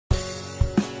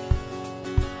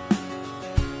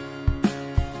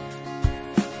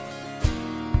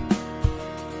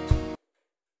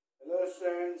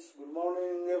students, good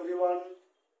morning everyone.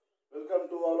 Welcome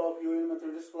to all of you in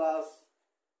mathematics class.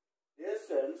 Dear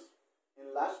students,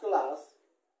 in last class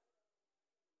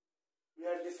we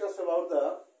had discussed about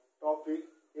the topic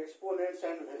exponents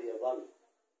and variable.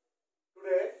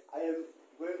 Today I am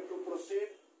going to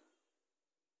proceed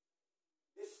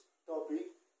this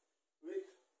topic with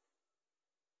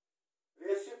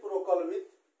reciprocal with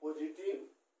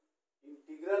positive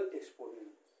integral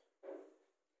exponents.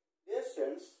 Dear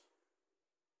students,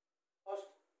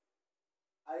 first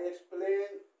I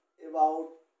explain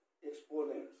about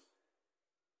exponents.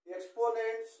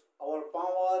 Exponents, our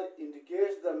power,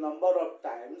 indicates the number of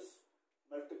times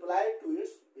multiplied to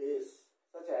its base,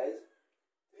 such as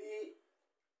 3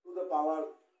 to the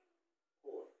power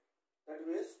 4. That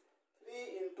means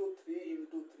 3 into 3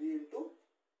 into 3 into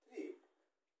 3.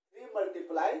 3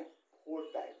 multiplied 4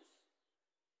 times.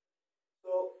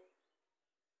 So,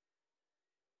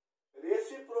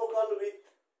 reciprocal with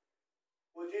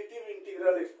positive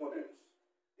integral exponents.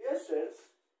 Dear students,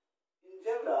 in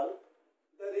general,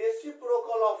 the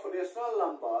reciprocal of rational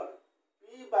number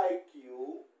p by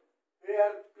q,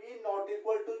 where p not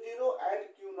equal to 0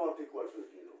 and q not equal to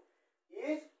 0,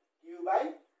 is q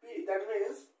by p. That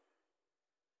means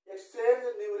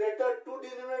exchange numerator to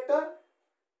denominator.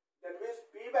 That means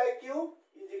p by q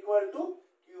is equal to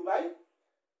q by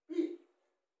p.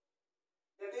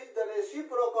 That is, the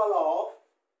reciprocal of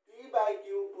p by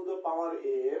q to the power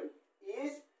m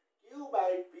is q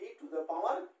by p to the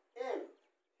power m.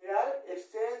 Here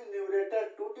exchange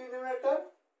numerator to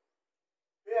denominator,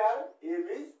 where m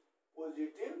is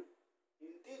positive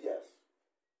integers.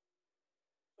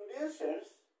 So dear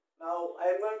students, now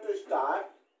I am going to start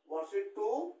Worksheet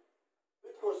 2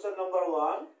 with question number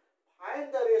 1. Find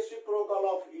the reciprocal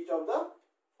of each of the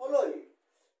following.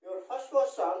 Your first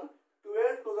question,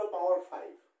 12 to the power 5.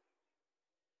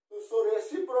 So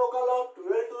reciprocal of 12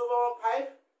 to the power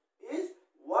 5 is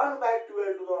 1 by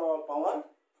 12 to the power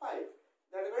 5.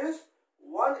 That means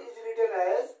 1 is written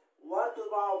as 1 to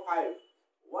the power 5.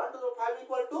 1 to the 5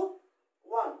 equal to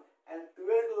 1 and 12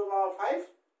 to the power 5.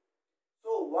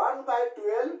 So 1 by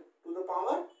 12 to the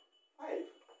power 5.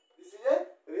 This is a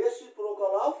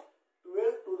reciprocal of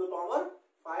 12 to the power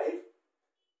 5.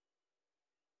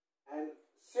 And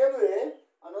same way,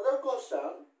 another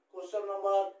question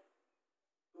number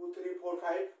 2, 3, 4,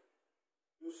 5,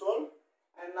 you solve.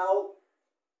 And now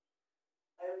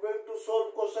I am going to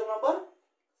solve question number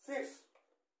 6.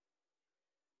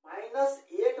 Minus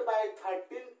 8 by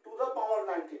 13 to the power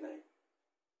 99.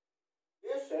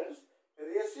 Dear students,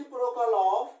 reciprocal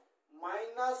of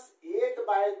minus 8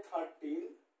 by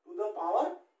 13 to the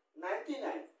power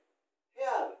 99.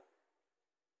 Here,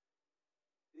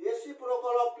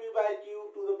 reciprocal of p by q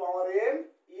to the power m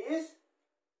is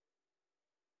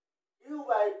q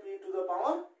by p to the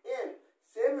power m.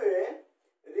 Same way,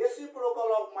 reciprocal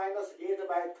of minus 8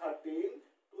 by 13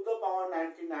 to the power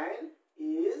 99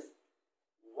 is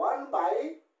 1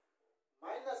 by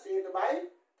minus 8 by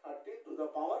 13 to the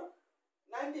power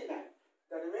 99.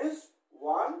 That means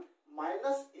 1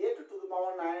 minus 8 to the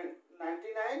power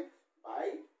 99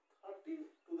 by 13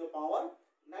 to the power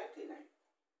 99.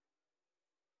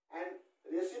 And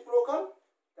reciprocal,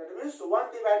 that means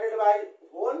 1 divided by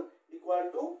whole equal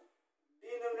to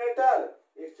denominator,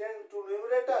 exchange to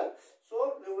numerator.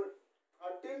 So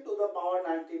 13 to the power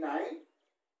 99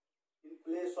 in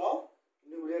place of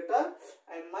numerator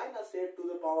and minus 8 to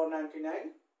the power 99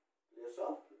 in place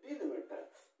of denominator.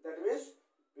 That means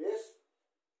base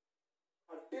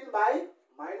 13 by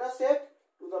minus 8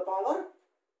 to the power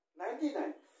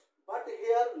 99. But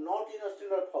here not in a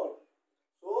standard form.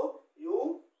 So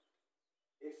you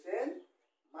exchange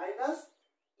minus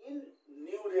in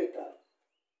numerator.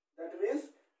 That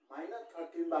means minus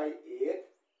 13 by 8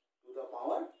 to the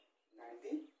power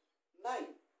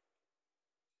 99.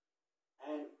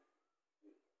 And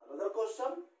another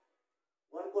question,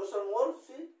 one question more,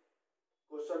 see,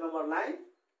 question number 9.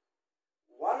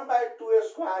 1 by 2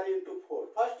 square into 4.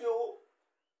 First you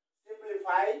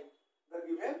simplify the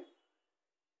given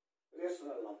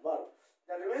rational number.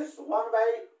 That means 1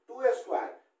 by 2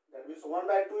 square. That means 1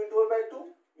 by 2 into 1 by 2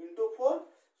 into 4.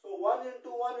 So 1 into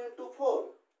 1 into 4.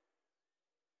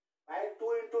 By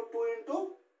 2 into 2 into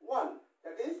 1.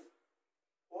 That is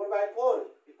 4 by 4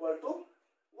 equal to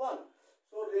 1.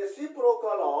 So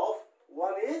reciprocal of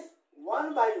 1 is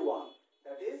 1 by 1.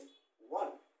 That is 1.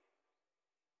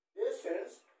 Dear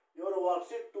friends, your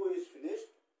worksheet 2 is finished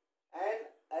and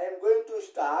I am going to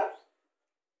start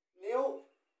new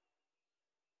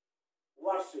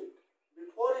worksheet.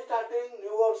 Before starting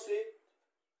new worksheet,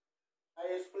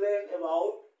 I explained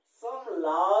about some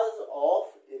laws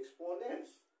of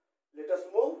exponents. Let us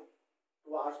move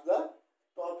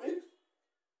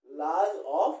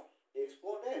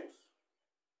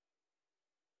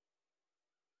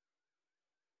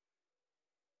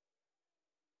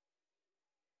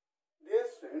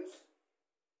students,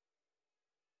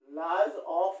 laws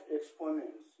of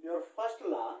exponents. Your first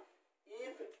law,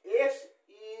 if x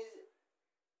is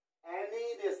any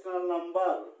rational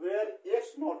number where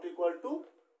x not equal to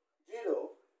 0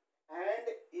 and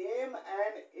m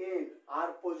and n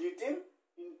are positive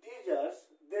integers,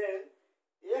 then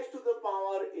x to the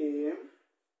power m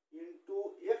into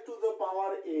x to the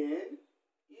power n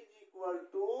is equal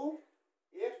to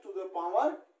x to the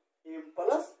power m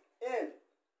plus n.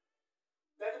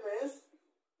 That means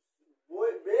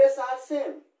base are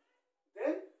same.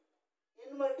 Then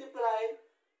in multiply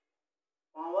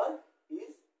power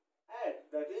is add.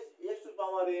 That is x to the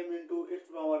power m into x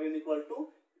to the power n equal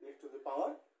to x to the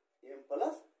power m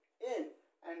plus n.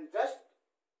 And just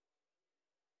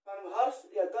converse,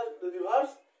 the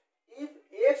reverse. If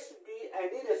x be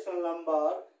any rational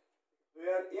number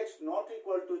where x not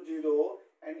equal to 0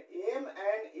 and m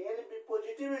and n be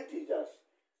positive integers,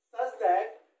 such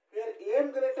that where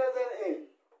m greater than n,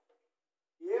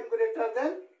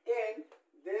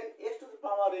 then x to the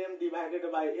power m divided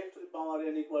by x to the power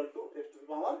n equal to x to the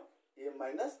power m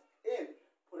minus n.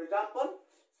 For example,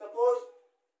 suppose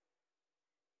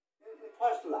in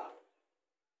first law,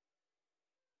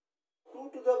 2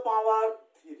 to the power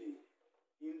 3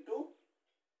 into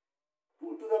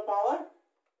 2 to the power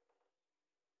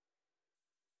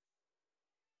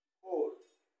 4.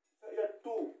 So here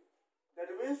 2. That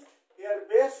means here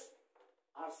base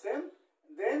are same.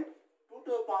 Then 2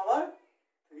 to the power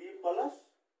 3 plus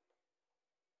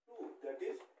 2. That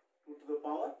is 2 to the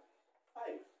power 5.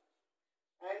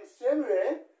 And same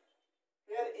way,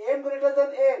 here m greater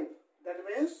than n. That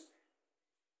means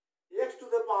x to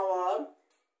the power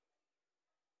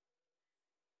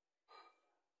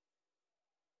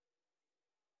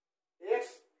x,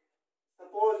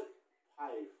 suppose 5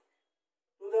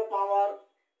 to the power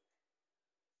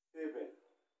 7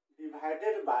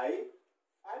 divided by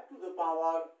 5 to the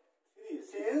power 3,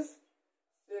 since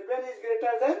 7 is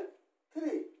greater than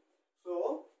 3.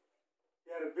 So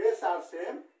here base are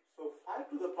same. So 5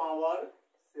 to the power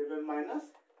 7 minus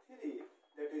 3.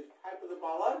 That is 5 to the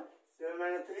power 7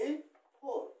 minus 3,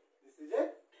 4. This is a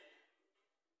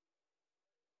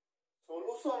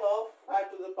solution of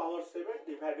 5 to the power 7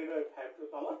 divided by 5 to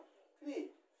the power 3.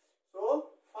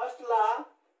 So first law,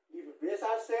 if base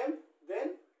are same,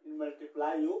 then in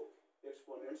multiply you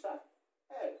exponents are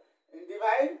add. In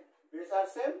divide, base are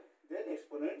same, then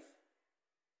exponents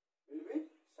will be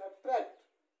subtract,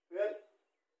 where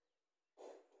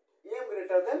m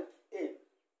greater than n.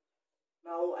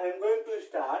 Now I am going to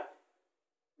start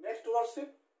next worksheet.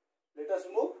 Let us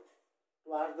move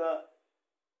towards the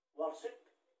worksheet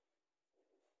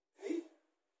 3.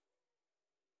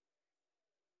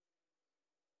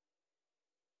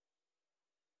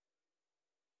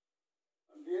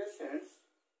 Dear friends,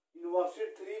 in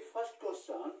worksheet 3, first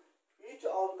question, which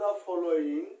of the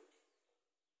following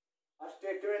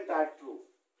statements are true?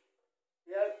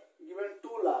 Here given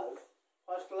two laws.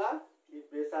 First law, if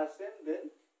base are same,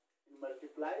 then in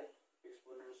multiply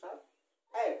exponents are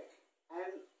add.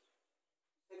 And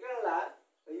second law,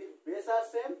 if base are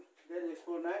same, then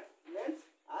exponents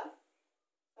are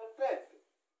subtract,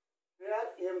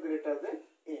 where m greater than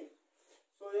n.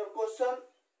 So your question,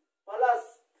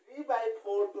 plus 3 by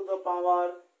 4 to the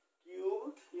power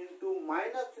cube into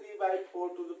minus 3 by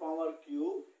 4 to the power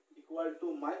cube equal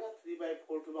to minus 3 by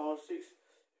 4 to the power 6.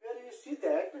 Here you see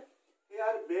that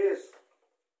here base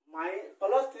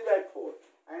plus 3 by 4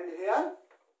 and here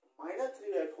minus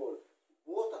 3 by 4.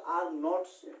 Both are not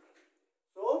same.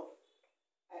 So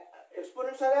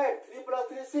exponents are add, 3 plus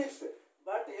 3 6,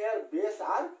 but here base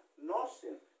are not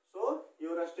same. So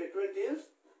your statement is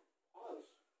false.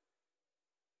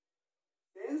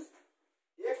 Since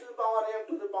x to the power m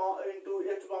to the power into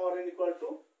x to the power n equal to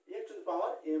x to the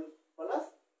power m plus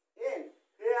n.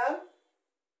 Here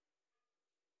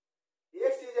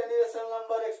x is any rational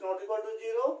number, x not equal to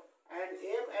 0 and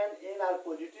m and n are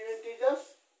positive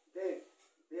integers, then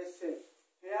base same.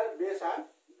 Here base are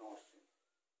not same.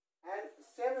 And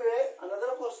same way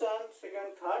another question,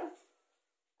 second, third,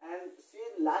 and see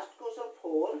last question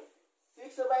 4.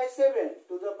 6 by 7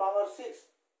 to the power 6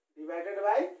 divided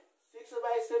by 6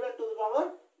 by 7 to the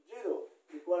power 0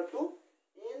 equal to,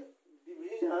 in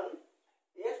division,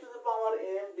 x to the power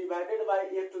m divided by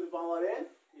x to the power n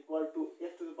equal to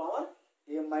x to the power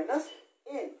m minus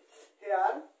n.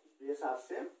 Here base are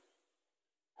same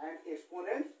and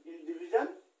exponent in division,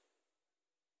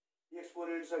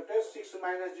 exponent subtract 6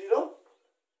 minus 0,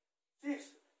 6,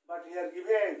 but here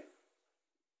given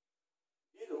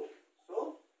 0.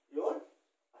 So your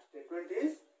statement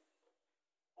is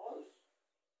false,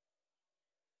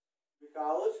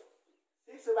 because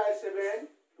 6 by 7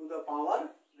 to the power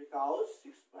because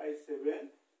 6 by 7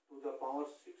 to the power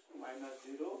 6 minus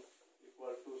 0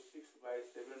 equal to 6 by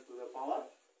 7 to the power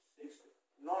 6,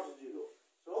 not 0.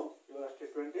 So your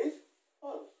statement is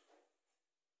false.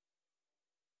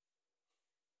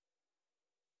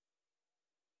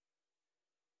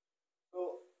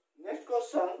 So next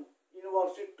question in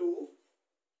worksheet 2,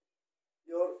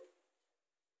 your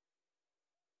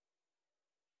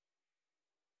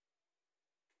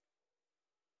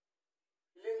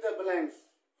fill in the blanks.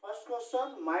 First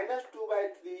question, minus 2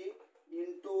 by 3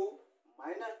 into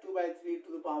minus 2 by 3 to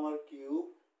the power cube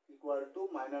equal to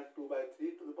minus 2 by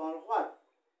 3 to the power what?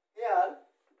 Here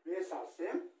base are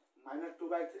same, minus 2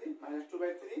 by 3, minus 2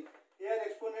 by 3. Here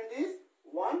exponent is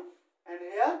 1 and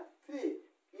here 3.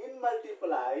 In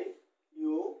multiply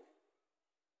you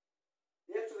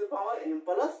x to the power m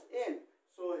plus n.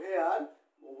 So here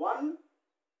 1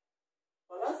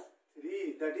 plus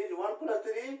 3, that is 1 plus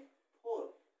 3, 4.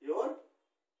 Your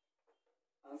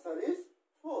answer is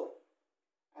 4.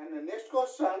 And the next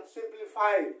question,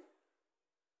 simplify.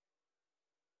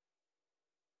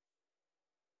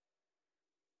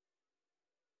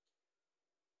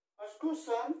 First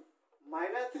question,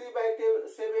 minus 3 by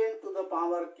 7 to the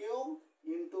power cube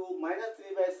into minus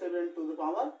 3 by 7 to the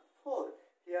power 4.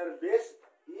 Here base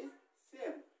is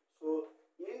same. So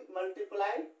in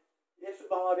multiply x to the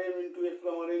power m into x to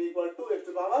the power n equal to x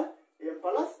to the power m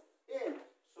plus n.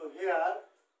 So here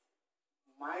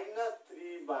minus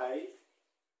 3 by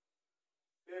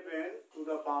 7 to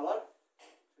the power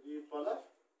 3 plus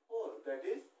 4, that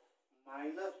is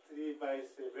minus 3 by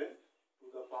 7 to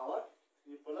the power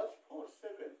 3 plus 4,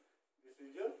 7. This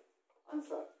is your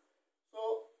answer.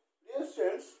 So dear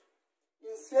students,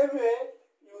 in same way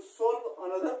you solve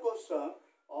another question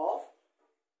of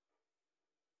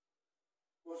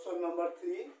question number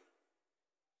 3.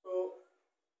 So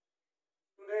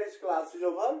today's class is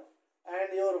over and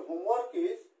your homework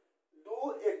is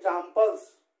do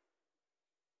examples.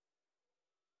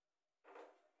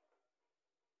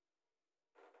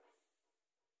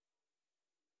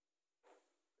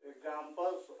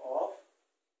 Examples of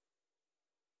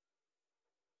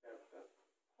chapter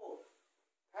 4.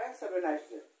 Thanks, have a nice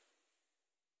day.